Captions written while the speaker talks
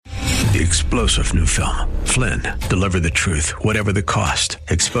The explosive new film, Flynn, deliver the truth, whatever the cost,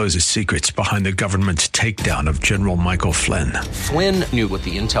 exposes secrets behind the government's takedown of General Michael Flynn. Flynn knew what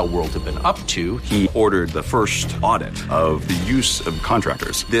the intel world had been up to. He ordered the first audit of the use of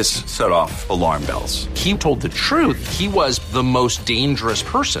contractors. This set off alarm bells. He told the truth. He was the most dangerous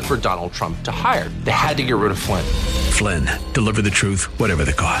person for Donald Trump to hire. They had to get rid of Flynn. Flynn, deliver the truth, whatever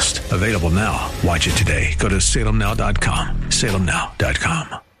the cost. Available now. Watch it today. Go to salemnow.com.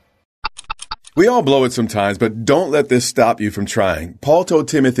 salemnow.com. We all blow it sometimes, but don't let this stop you from trying. Paul told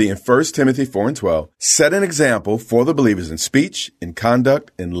Timothy in 1 Timothy 4:12, set an example for the believers in speech, in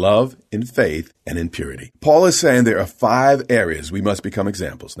conduct, in love, in faith, and in purity. Paul is saying there are 5 areas we must become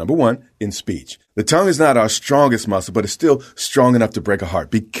examples. Number 1, in speech. The tongue is not our strongest muscle, but it's still strong enough to break a heart.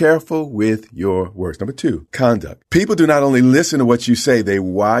 Be careful with your words. Number 2, conduct. People do not only listen to what you say, they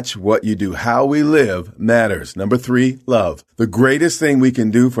watch what you do. How we live matters. Number 3, love. The greatest thing we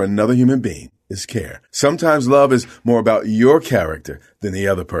can do for another human being is care. Sometimes love is more about your character than the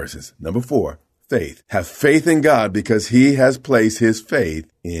other person's. Number 4, faith. Have faith in God because he has placed his faith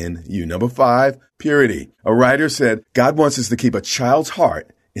in you. Number 5, purity. A writer said, God wants us to keep a child's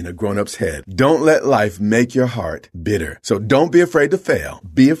heart in a grown-up's head. Don't let life make your heart bitter. So don't be afraid to fail.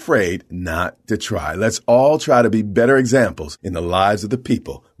 Be afraid not to try. Let's all try to be better examples in the lives of the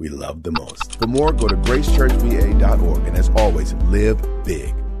people we love the most. For more, go to gracechurchva.org. And as always, live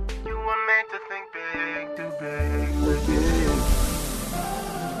big.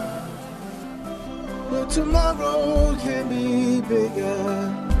 But tomorrow can be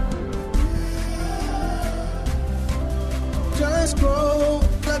bigger. Just grow,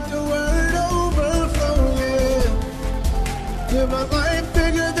 let the word overflow, yeah. Live a life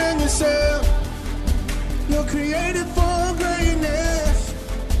bigger than yourself. You're created for greatness.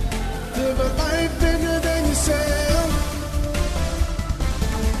 Live a life bigger than yourself.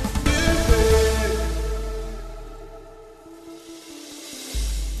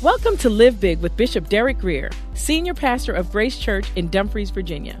 Welcome to Live Big with Bishop Derek Greer, Senior Pastor of Grace Church in Dumfries,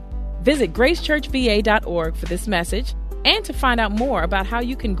 Virginia. Visit gracechurchva.org for this message and to find out more about how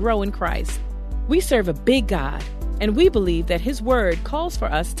you can grow in Christ. We serve a big God, and we believe that His Word calls for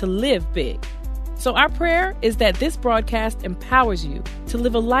us to live big. So our prayer is that this broadcast empowers you to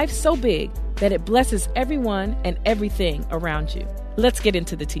live a life so big that it blesses everyone and everything around you. Let's get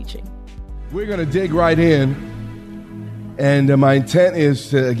into the teaching. We're going to dig right in. And my intent is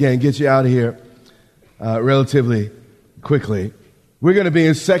to, again, get you out of here relatively quickly. We're going to be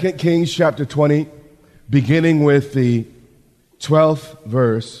in 2 Kings chapter 20, beginning with the 12th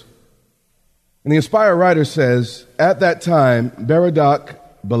verse. And the inspired writer says, at that time, Berodach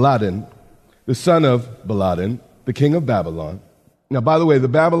Baladan, the son of Baladan, the king of Babylon. Now, by the way, the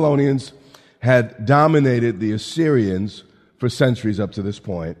Babylonians had dominated the Assyrians for centuries up to this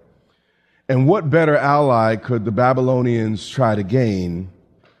point. And what better ally could the Babylonians try to gain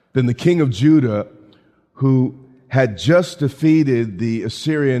than the king of Judah, who had just defeated the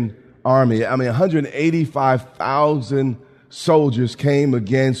Assyrian army? I mean, 185,000 soldiers came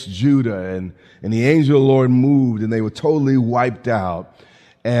against Judah, and the angel of the Lord moved, and they were totally wiped out.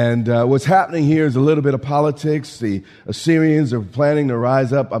 And what's happening here is a little bit of politics. The Assyrians are planning to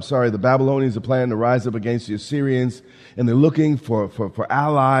rise up. The Babylonians are planning to rise up against the Assyrians, and they're looking for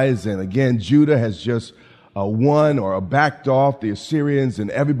allies. And again, Judah has just won or backed off the Assyrians, and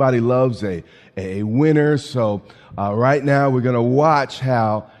everybody loves a winner. So right now we're going to watch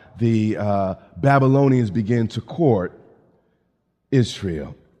how the Babylonians begin to court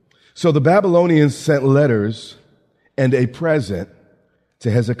Israel. So the Babylonians sent letters and a present to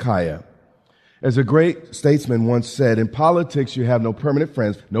Hezekiah. As a great statesman once said, in politics you have no permanent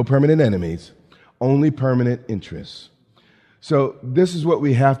friends, no permanent enemies, only permanent interests. So this is what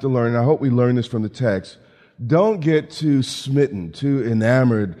we have to learn, and I hope we learn this from the text. Don't get too smitten, too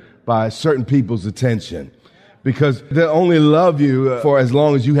enamored by certain people's attention, because they'll only love you for as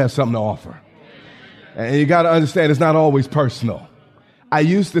long as you have something to offer. And you got to understand, it's not always personal. I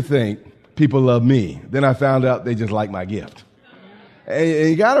used to think people love me. Then I found out they just like my gift. And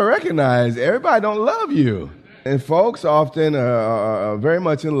you got to recognize everybody don't love you. And folks often are very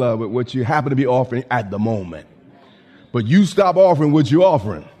much in love with what you happen to be offering at the moment. But you stop offering what you're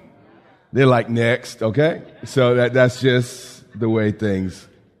offering, they're like, next, okay? So that's just the way things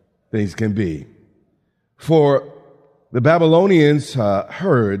can be. For the Babylonians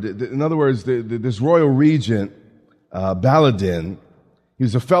heard, in other words, this royal regent, Baladan, he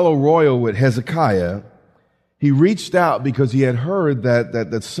was a fellow royal with Hezekiah. He reached out because he had heard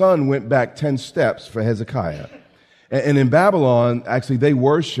that the sun went back 10 steps for Hezekiah. And in Babylon, actually, they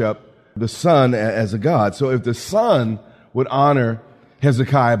worship the sun as a god. So if the sun would honor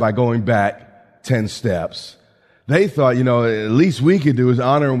Hezekiah by going back 10 steps. They thought, at least we could do is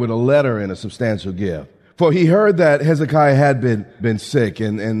honor him with a letter and a substantial gift. For he heard that Hezekiah had been sick,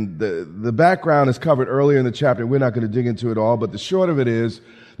 and the background is covered earlier in the chapter. We're not going to dig into it all, but the short of it is,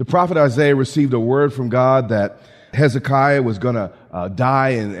 the prophet Isaiah received a word from God that Hezekiah was going to die,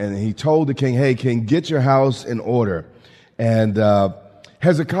 and he told the king, hey, king, get your house in order. And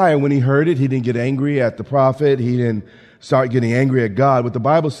Hezekiah, when he heard it, he didn't get angry at the prophet. He didn't start getting angry at God. What the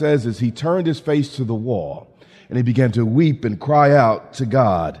Bible says is he turned his face to the wall, and he began to weep and cry out to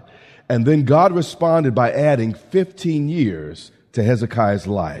God. And then God responded by adding 15 years to Hezekiah's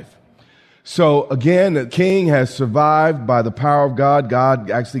life. So again, the king has survived by the power of God.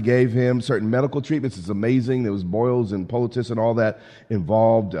 God actually gave him certain medical treatments. It's amazing. There was boils and poultice and all that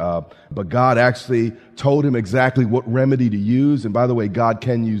involved. But God actually told him exactly what remedy to use. And by the way, God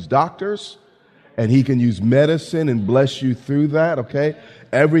can use doctors, and he can use medicine and bless you through that, okay?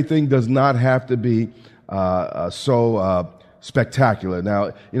 Everything does not have to be so spectacular.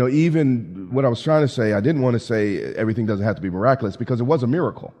 Now, even what I was trying to say, I didn't want to say everything doesn't have to be miraculous, because it was a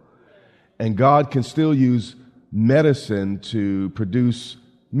miracle. And God can still use medicine to produce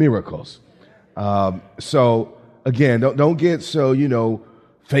miracles. So again, don't get so,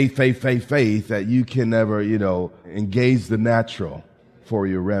 faith that you can never, engage the natural for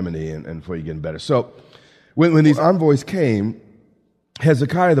your remedy and for you getting better. So when these envoys came,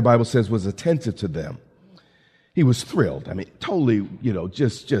 Hezekiah, the Bible says, was attentive to them. He was thrilled. I mean, totally,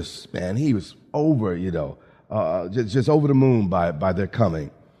 just man, he was over, just over the moon by their coming.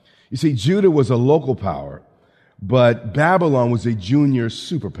 You see, Judah was a local power, but Babylon was a junior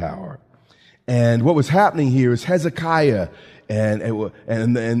superpower. And what was happening here is Hezekiah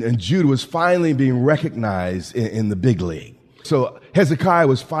and Judah was finally being recognized in the big league. So Hezekiah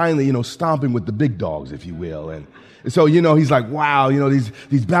was finally, stomping with the big dogs, if you will. And so, he's like, wow,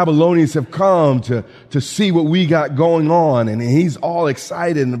 these Babylonians have come to see what we got going on. And he's all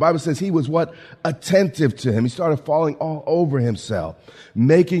excited. And the Bible says he was attentive to him. He started falling all over himself,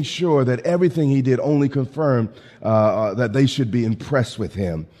 making sure that everything he did only confirmed that they should be impressed with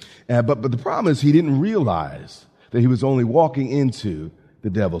him. But the problem is he didn't realize that he was only walking into the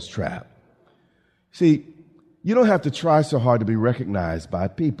devil's trap. See, you don't have to try so hard to be recognized by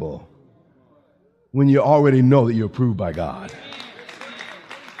people when you already know that you're approved by God.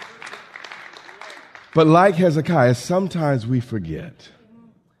 But like Hezekiah, sometimes we forget.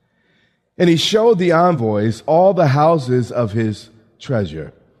 And he showed the envoys all the houses of his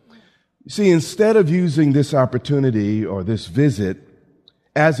treasure. You see, instead of using this opportunity or this visit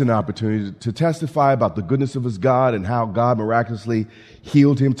as an opportunity to testify about the goodness of his God and how God miraculously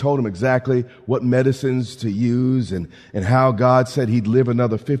healed him, told him exactly what medicines to use and how God said he'd live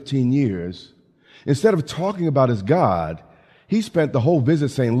another 15 years, instead of talking about his God, he spent the whole visit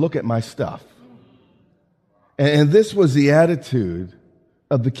saying, look at my stuff. And this was the attitude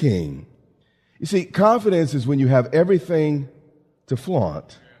of the king. You see, confidence is when you have everything to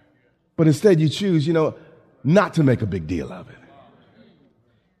flaunt, but instead you choose, not to make a big deal of it.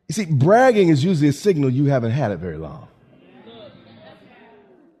 You see, bragging is usually a signal you haven't had it very long.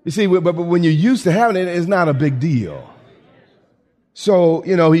 You see, but when you're used to having it, it's not a big deal. So,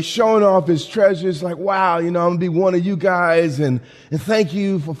 he's showing off his treasures like, wow, I'm going to be one of you guys and thank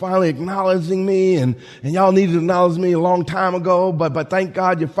you for finally acknowledging me and y'all needed to acknowledge me a long time ago, but thank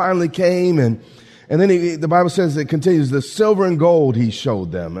God you finally came. And then the Bible says it continues, the silver and gold he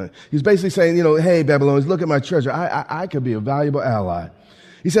showed them. He's basically saying, hey, Babylonians, look at my treasure. I could be a valuable ally.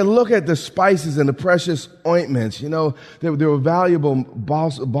 He said, look at the spices and the precious ointments. There were valuable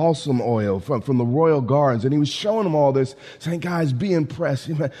balsam oil from the royal gardens. And he was showing them all this, saying, guys, be impressed.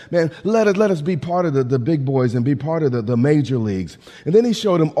 Man, let us be part of the big boys and be part of the major leagues. And then he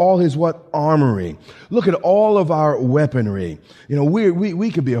showed them all his armory. Look at all of our weaponry.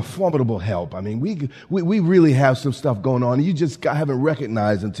 We could be a formidable help. I mean, we really have some stuff going on. You just haven't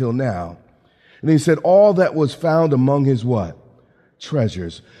recognized until now. And he said, all that was found among his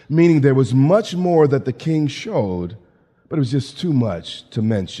treasures, meaning there was much more that the king showed, but it was just too much to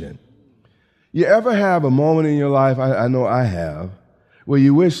mention. You ever have a moment in your life, I know I have, where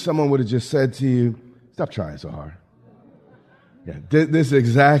you wish someone would have just said to you, stop trying so hard. Yeah, this is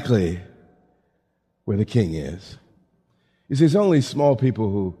exactly where the king is. You see, it's only small people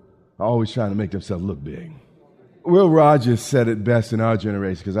who are always trying to make themselves look big. Will Rogers said it best in our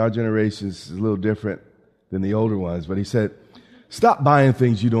generation, because our generation is a little different than the older ones, but he said, stop buying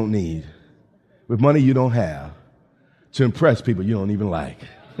things you don't need with money you don't have to impress people you don't even like.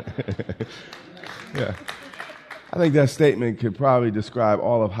 Yeah. I think that statement could probably describe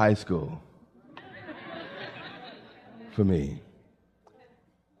all of high school for me.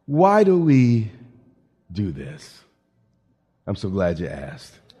 why do we do this? I'm so glad you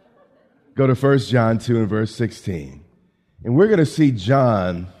asked. Go to 1 John 2 and verse 16. And we're going to see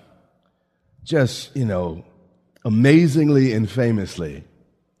John just, amazingly and famously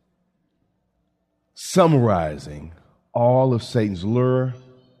summarizing all of Satan's lure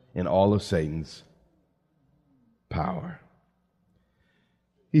and all of Satan's power.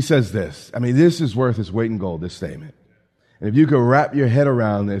 He says this. This is worth its weight in gold, this statement. And if you could wrap your head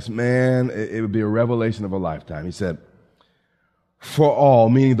around this, man, it would be a revelation of a lifetime. He said, for all,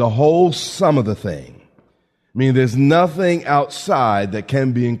 meaning the whole sum of the thing, meaning there's nothing outside that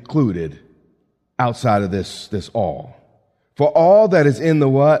can be included outside of this all. For all that is in the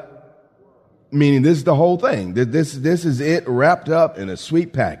what? Meaning this is the whole thing. This is it wrapped up in a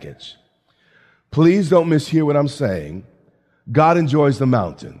sweet package. Please don't mishear what I'm saying. God enjoys the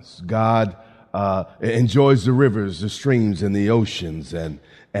mountains. God enjoys the rivers, the streams, and the oceans,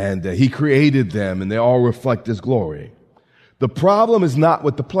 and He created them, and they all reflect His glory. The problem is not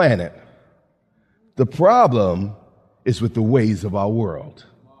with the planet. The problem is with the ways of our world.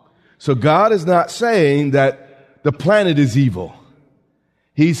 So God is not saying that the planet is evil.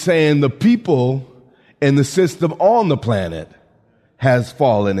 He's saying the people and the system on the planet has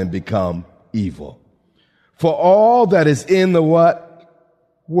fallen and become evil. For all that is in the what?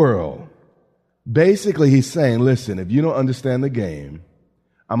 World. Basically, he's saying, listen, if you don't understand the game,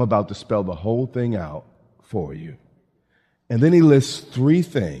 I'm about to spell the whole thing out for you. And then he lists 3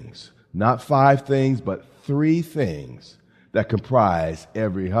 things, not 5 things, but 3 things that comprise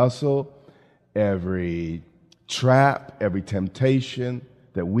every hustle, every trap, every temptation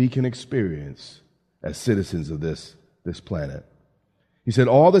that we can experience as citizens of this planet. He said,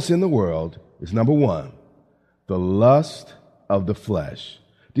 all that's in the world is, number 1, the lust of the flesh.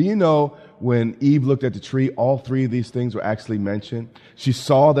 Do you know when Eve looked at the tree, all 3 of these things were actually mentioned? She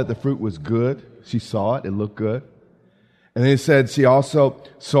saw that the fruit was good. She saw it. It looked good. And then it said she also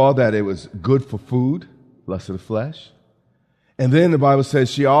saw that it was good for food, lust of the flesh. And then the Bible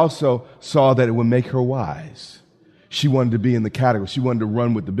says she also saw that it would make her wise. She wanted to be in the category. She wanted to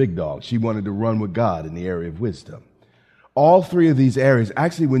run with the big dog. She wanted to run with God in the area of wisdom. All 3 of these areas,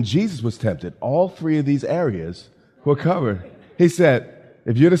 actually when Jesus was tempted, all 3 of these areas were covered. He said,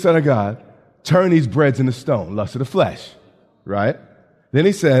 if you're the Son of God, turn these breads into stone, lust of the flesh, right? Then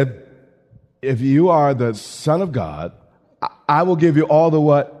he said, if you are the Son of God, I will give you all the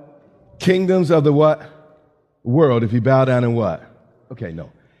what? Kingdoms of the what? World if you bow down and what? Okay,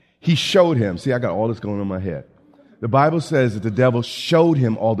 no. He showed him. See, I got all this going on in my head. The Bible says that the devil showed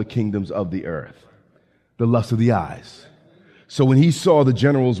him all the kingdoms of the earth, the lust of the eyes. So when he saw the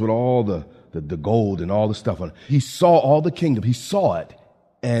generals with all the gold and all the stuff on it, he saw all the kingdom. He saw it.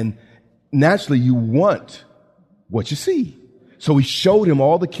 And naturally, you want what you see. So he showed him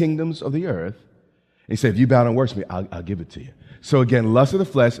all the kingdoms of the earth. And he said, if you bow down and worship me, I'll give it to you. So again, lust of the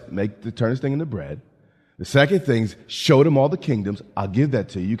flesh, turn this thing into bread. The second thing is, showed him all the kingdoms. I'll give that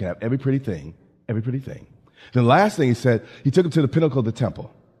to you. You can have every pretty thing, every pretty thing. Then the last thing he said, he took him to the pinnacle of the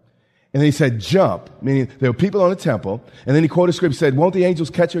temple. And then he said, jump, meaning there were people on the temple. And then he quoted scripture, said, won't the angels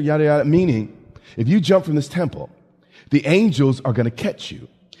catch you, yada, yada, meaning if you jump from this temple, the angels are going to catch you.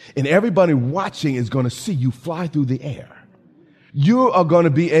 And everybody watching is going to see you fly through the air. You are going to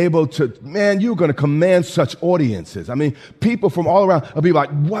be able to, you're going to command such audiences. People from all around will be like,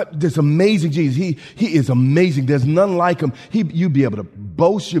 what? This amazing Jesus. He is amazing. There's none like him. You'd be able to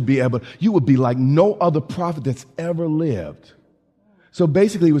boast. You would be like no other prophet that's ever lived. So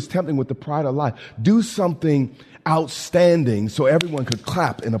basically, he was tempting with the pride of life. Do something outstanding so everyone could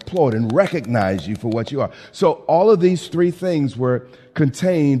clap and applaud and recognize you for what you are. So all of these 3 things were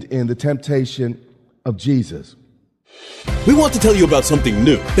contained in the temptation of Jesus. We want to tell you about something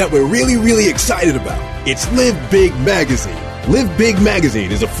new that we're really, really excited about. It's Live Big Magazine. Live Big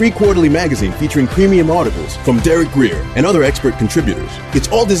Magazine is a free quarterly magazine featuring premium articles from Derek Grier and other expert contributors. It's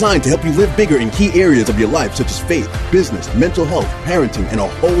all designed to help you live bigger in key areas of your life such as faith, business, mental health, parenting, and a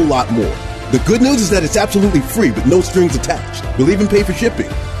whole lot more. The good news is that it's absolutely free with no strings attached. We'll even pay for shipping.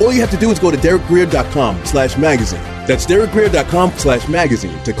 All you have to do is go to DerekGrier.com/magazine. That's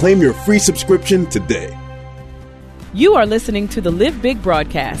DerekGrier.com/magazine to claim your free subscription today. You are listening to the Live Big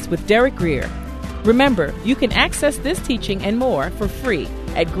broadcast with Derek Grier. Remember, you can access this teaching and more for free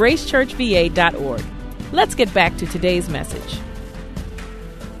at gracechurchva.org. Let's get back to today's message.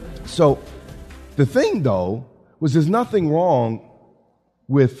 So the thing, though, was there's nothing wrong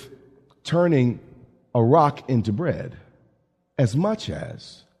with turning a rock into bread as much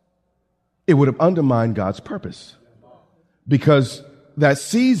as it would have undermined God's purpose. Because that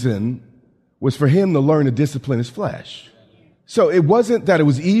season was for him to learn to discipline his flesh. So it wasn't that it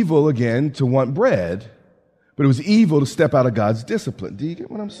was evil, again, to want bread, but it was evil to step out of God's discipline. Do you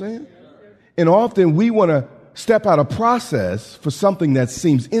get what I'm saying? And often we want to step out of process for something that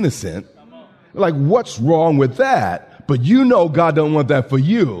seems innocent. Like, what's wrong with that? But you know God don't want that for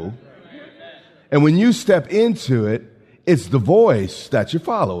you. And when you step into it, it's the voice that you're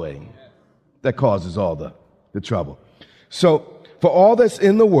following that causes all the trouble. So for all that's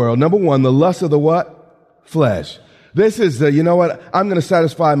in the world, number one, the lust of the what? Flesh. This is the, you know what? I'm going to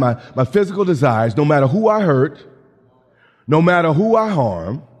satisfy my physical desires no matter who I hurt, no matter who I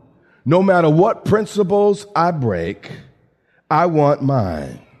harm, no matter what principles I break. I want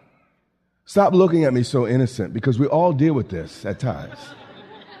mine. Stop looking at me so innocent, because we all deal with this at times.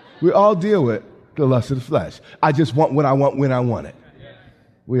 We all deal with the lust of the flesh. I just want what I want when I want it.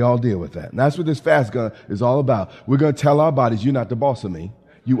 We all deal with that. And that's what this fast is all about. We're going to tell our bodies, you're not the boss of me.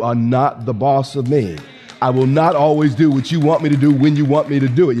 You are not the boss of me. I will not always do what you want me to do when you want me to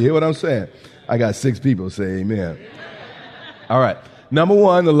do it. You hear what I'm saying? I got 6 people say amen. All right. Number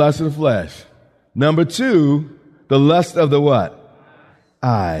one, the lust of the flesh. Number two, the lust of the what?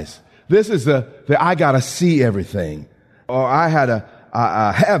 Eyes. This is the I got to see everything, or I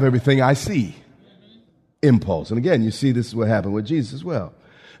have everything I see impulse. And again, you see this is what happened with Jesus as well.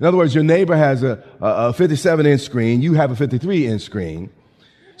 In other words, your neighbor has a 57-inch screen. You have a 53-inch screen.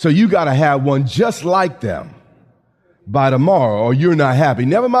 So you got to have one just like them by tomorrow, or you're not happy.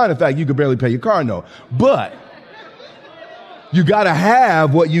 Never mind the fact you could barely pay your car note. But you got to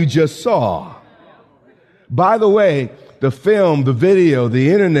have what you just saw. By the way, the film, the video,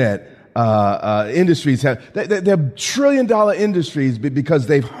 the internet industries they're trillion-dollar industries because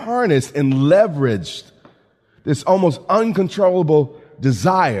they've harnessed and leveraged this almost uncontrollable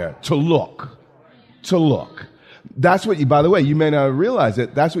desire to look. That's what by the way, you may not realize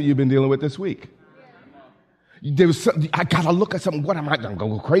it. That's what you've been dealing with this week. I got to look at something. What am I going to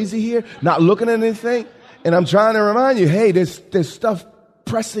go crazy here? Not looking at anything? And I'm trying to remind you, hey, there's stuff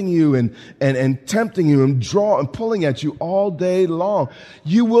pressing you and tempting you and pulling at you all day long.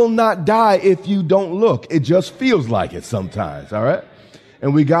 You will not die if you don't look. It just feels like it sometimes, all right?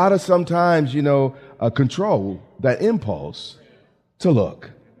 And we got to sometimes, control that impulse to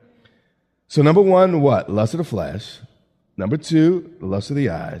look. So number one, what? Lust of the flesh. Number two, the lust of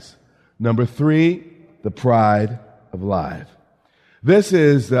the eyes. Number three, the pride of life. This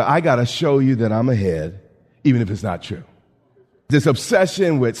is I got to show you that I'm ahead, even if it's not true. This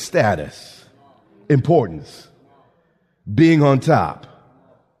obsession with status, importance, being on top,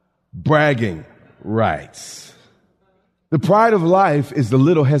 bragging rights. The pride of life is the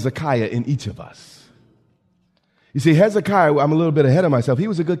little Hezekiah in each of us. You see, Hezekiah, I'm a little bit ahead of myself. He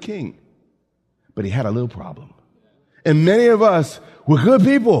was a good king, but he had a little problem. And many of us were good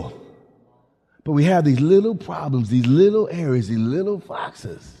people, but we have these little problems, these little areas, these little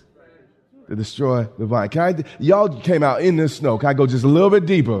foxes to destroy the vine. Y'all came out in this snow. Can I go just a little bit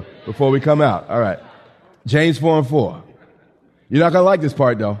deeper before we come out? All right. James 4:4. You're not going to like this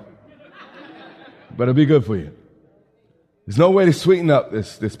part, though, but it'll be good for you. There's no way to sweeten up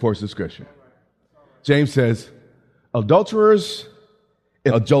this portion of Scripture. James says, adulterers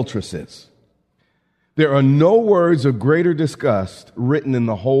and adulteresses, there are no words of greater disgust written in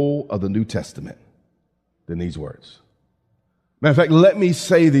the whole of the New Testament than these words. Matter of fact, let me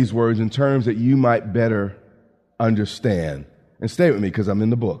say these words in terms that you might better understand. And stay with me because I'm in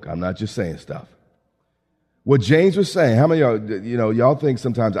the book. I'm not just saying stuff. What James was saying, how many of y'all, y'all think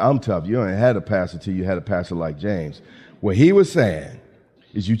sometimes I'm tough. You ain't had a pastor till you had a pastor like James. What he was saying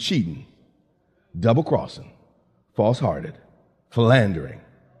is you cheating, double-crossing, false-hearted, philandering,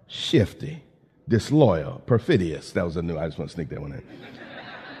 shifty, disloyal, perfidious. That was a new, I just want to sneak that one in.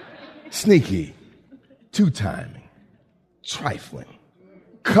 Sneaky, two-timing, trifling,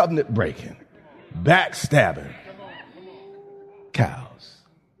 covenant-breaking, backstabbing, cows.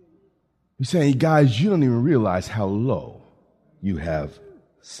 He's saying, guys, you don't even realize how low you have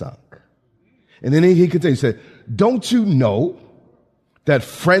sunk. And then he continued, he said, don't you know that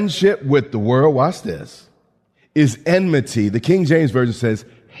friendship with the world, watch this, is enmity. The King James Version says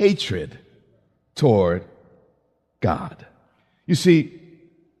hatred toward God. You see,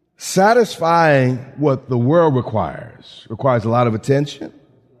 satisfying what the world requires a lot of attention,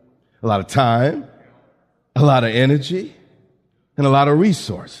 a lot of time, a lot of energy, and a lot of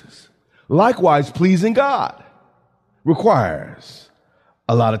resources. Likewise, pleasing God requires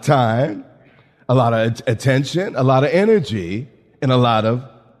a lot of time, a lot of attention, a lot of energy, and a lot of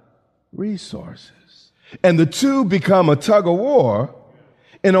resources. And the two become a tug of war,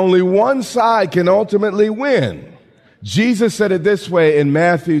 and only one side can ultimately win. Jesus said it this way in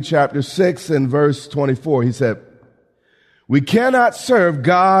Matthew chapter 6 and verse 24. He said, We cannot serve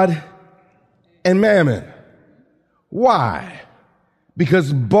God and mammon. Why?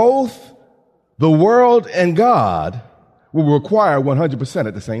 Because both the world and God will require 100%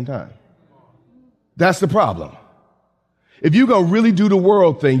 at the same time. That's the problem. If you're going to really do the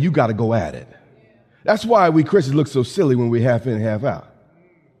world thing, you got to go at it. That's why we Christians look so silly when we're half in, half out.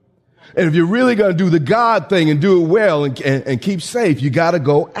 And if you're really going to do the God thing and do it well and keep safe, you got to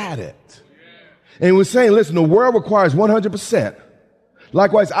go at it. And we're saying, listen, the world requires 100%.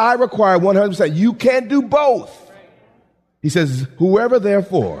 Likewise, I require 100%. You can't do both. He says, whoever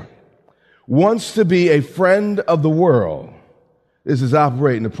therefore wants to be a friend of the world, this is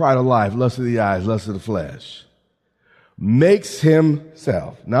operating the pride of life, lust of the eyes, lust of the flesh, makes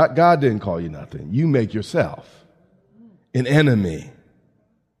himself, not God didn't call you nothing, you make yourself an enemy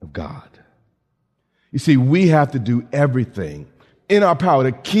of God. You see, we have to do everything in our power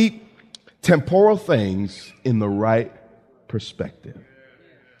to keep temporal things in the right perspective.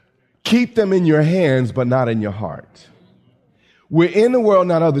 Keep them in your hands, but not in your heart. We're in the world,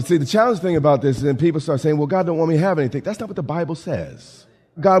 not others. See, the challenging thing about this is when people start saying, well, God don't want me to have anything. That's not what the Bible says.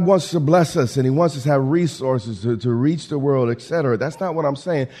 God wants to bless us, and he wants us to have resources to reach the world, etc. That's not what I'm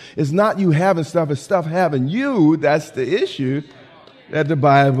saying. It's not you having stuff, it's stuff having you. That's the issue that the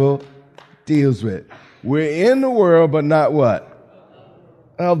Bible deals with. We're in the world, but not what?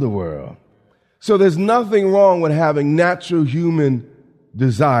 Of the world. So there's nothing wrong with having natural human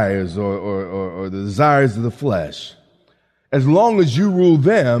desires or the desires of the flesh, as long as you rule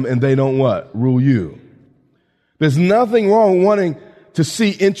them and they don't what? Rule you. There's nothing wrong with wanting to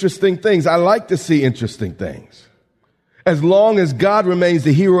see interesting things. I like to see interesting things, as long as God remains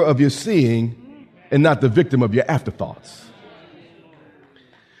the hero of your seeing and not the victim of your afterthoughts.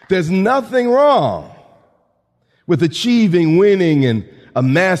 There's nothing wrong with achieving, winning, and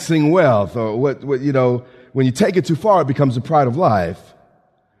amassing wealth, or what when you take it too far, it becomes the pride of life,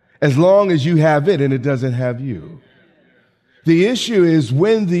 as long as you have it and it doesn't have you. The issue is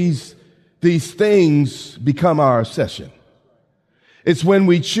when these things become our obsession. It's when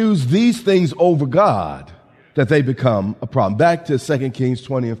we choose these things over God that they become a problem. Back to 2 Kings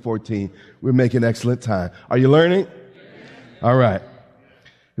 20 and 14. We're making excellent time. Are you learning? All right.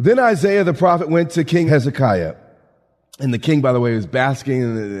 Then Isaiah the prophet went to King Hezekiah. And the king, by the way, was basking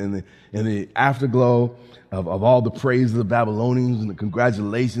in the afterglow of all the praise of the Babylonians and the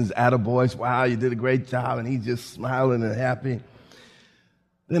congratulations, attaboys, wow, you did a great job. And he's just smiling and happy.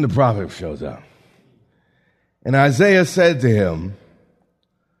 Then the prophet shows up. And Isaiah said to him,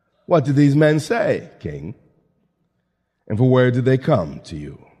 what did these men say, king? And for where did they come to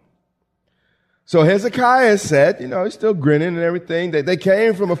you? So Hezekiah said, he's still grinning and everything. They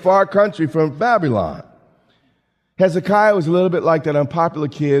came from a far country, from Babylon. Hezekiah was a little bit like that unpopular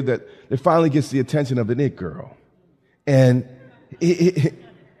kid that finally gets the attention of the it girl. And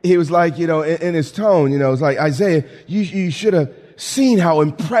he was like, in his tone, it was like, Isaiah, you should have seen how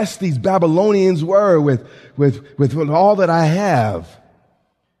impressed these Babylonians were with all that I have.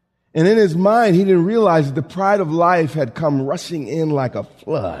 And in his mind, he didn't realize that the pride of life had come rushing in like a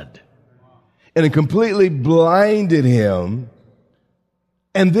flood. And it completely blinded him.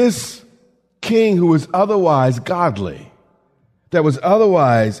 And this king who was otherwise godly, that was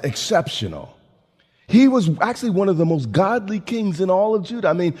otherwise exceptional, he was actually one of the most godly kings in all of Judah.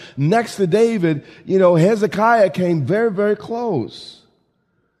 I mean, next to David, Hezekiah came very, very close.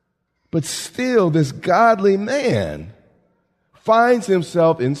 But still, this godly man finds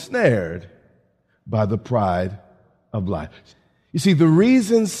himself ensnared by the pride of life. You see, the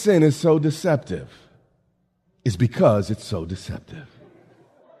reason sin is so deceptive is because it's so deceptive.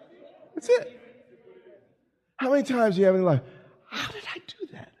 That's it. How many times do you have in life, how did I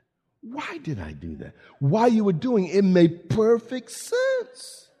do that? Why did I do that? Why you were doing it made perfect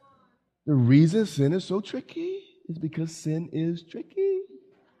sense. The reason sin is so tricky is because sin is tricky.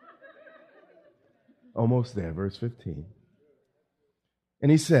 Almost there, verse 15. And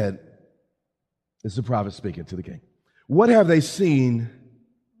he said, this is the prophet speaking to the king, what have they seen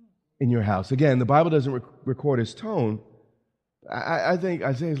in your house? Again, the Bible doesn't record his tone. I think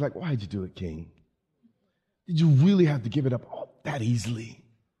Isaiah's like, why'd you do it, king? Did you really have to give it up that easily?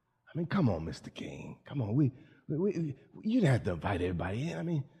 I mean, come on, Mr. King. Come on. You didn't have to invite everybody in. I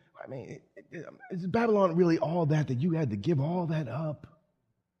mean, is Babylon really all that you had to give all that up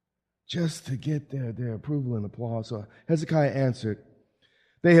just to get their approval and applause? So Hezekiah answered,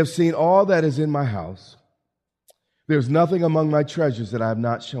 they have seen all that is in my house. There's nothing among my treasures that I have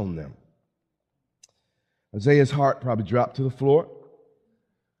not shown them. Isaiah's heart probably dropped to the floor.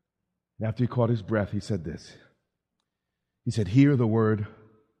 And after he caught his breath, he said this. He said, hear the word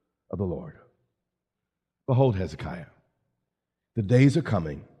of the Lord. Behold, Hezekiah, The days are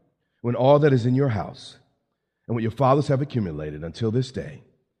coming when all that is in your house and what your fathers have accumulated until this day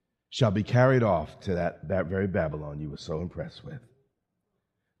shall be carried off to that very Babylon you were so impressed with.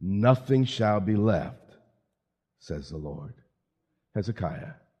 Nothing shall be left, says the Lord.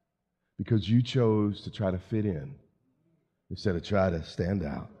 Hezekiah, because you chose to try to fit in instead of try to stand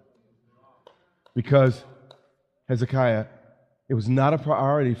out. Because, Hezekiah, it was not a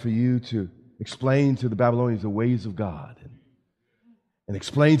priority for you to explain to the Babylonians the ways of God and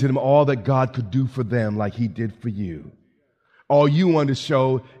explain to them all that God could do for them like he did for you. All you want to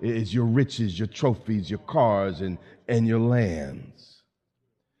show is your riches, your trophies, your cars, and your lands.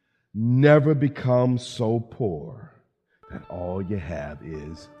 Never become so poor that all you have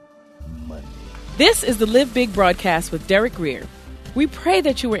is money. This is the Live Big broadcast with Derek Grier. We pray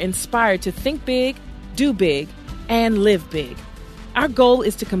that you were inspired to think big, do big, and live big. Our goal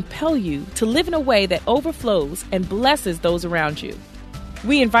is to compel you to live in a way that overflows and blesses those around you.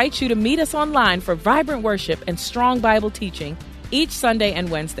 We invite you to meet us online for vibrant worship and strong Bible teaching each Sunday and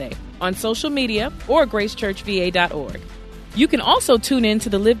Wednesday on social media or gracechurchva.org. You can also tune in to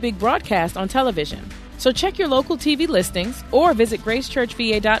the Live Big broadcast on television. So check your local TV listings or visit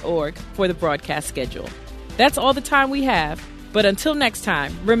gracechurchva.org for the broadcast schedule. That's all the time we have. But until next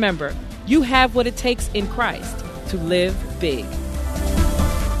time, remember, you have what it takes in Christ to live big.